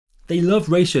They love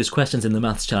ratios questions in the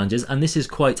maths challenges, and this is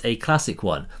quite a classic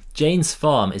one. Jane's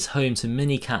farm is home to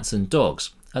many cats and dogs.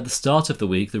 At the start of the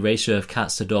week, the ratio of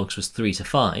cats to dogs was 3 to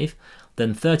 5.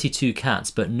 Then 32 cats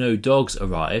but no dogs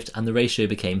arrived, and the ratio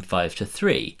became 5 to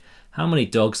 3. How many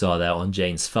dogs are there on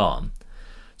Jane's farm?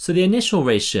 So the initial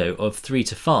ratio of 3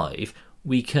 to 5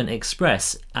 we can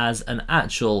express as an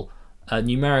actual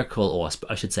numerical, or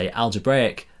I should say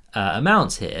algebraic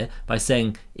amount here, by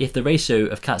saying if the ratio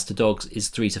of cats to dogs is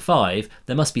 3 to 5,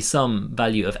 there must be some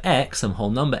value of x, some whole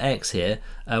number x here,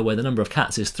 where the number of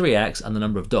cats is 3x and the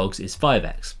number of dogs is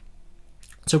 5x.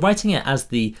 So writing it as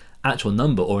the actual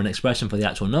number, or an expression for the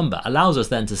actual number, allows us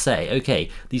then to say, okay,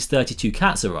 these 32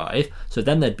 cats arrive, so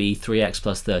then there'd be 3x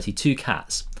plus 32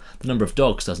 cats. The number of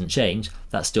dogs doesn't change,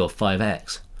 that's still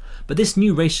 5x. But this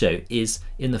new ratio is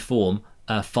in the form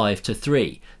 5 to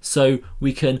 3. So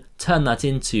we can turn that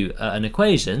into an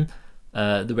equation.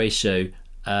 The ratio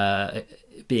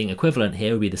being equivalent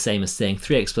here would be the same as saying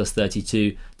 3x plus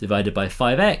 32 divided by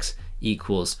 5x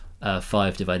equals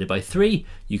 5 divided by 3.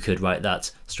 You could write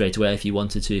that straight away if you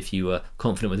wanted to, if you were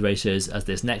confident with ratios, as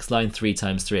this next line, 3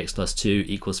 times 3x plus 2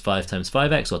 equals 5 times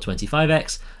 5x, or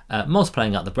 25x.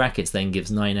 Multiplying out the brackets then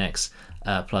gives 9x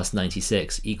plus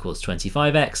 96 equals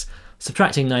 25x.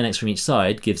 Subtracting 9x from each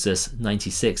side gives us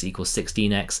 96 equals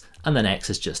 16x, and then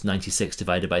x is just 96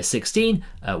 divided by 16,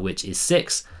 which is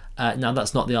 6. Now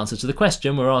that's not the answer to the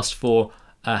question. We're asked for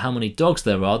how many dogs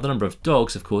there are. The number of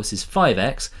dogs, of course, is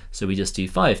 5x, so we just do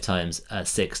 5 times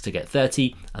 6 to get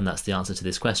 30, and that's the answer to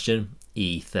this question,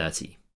 E30.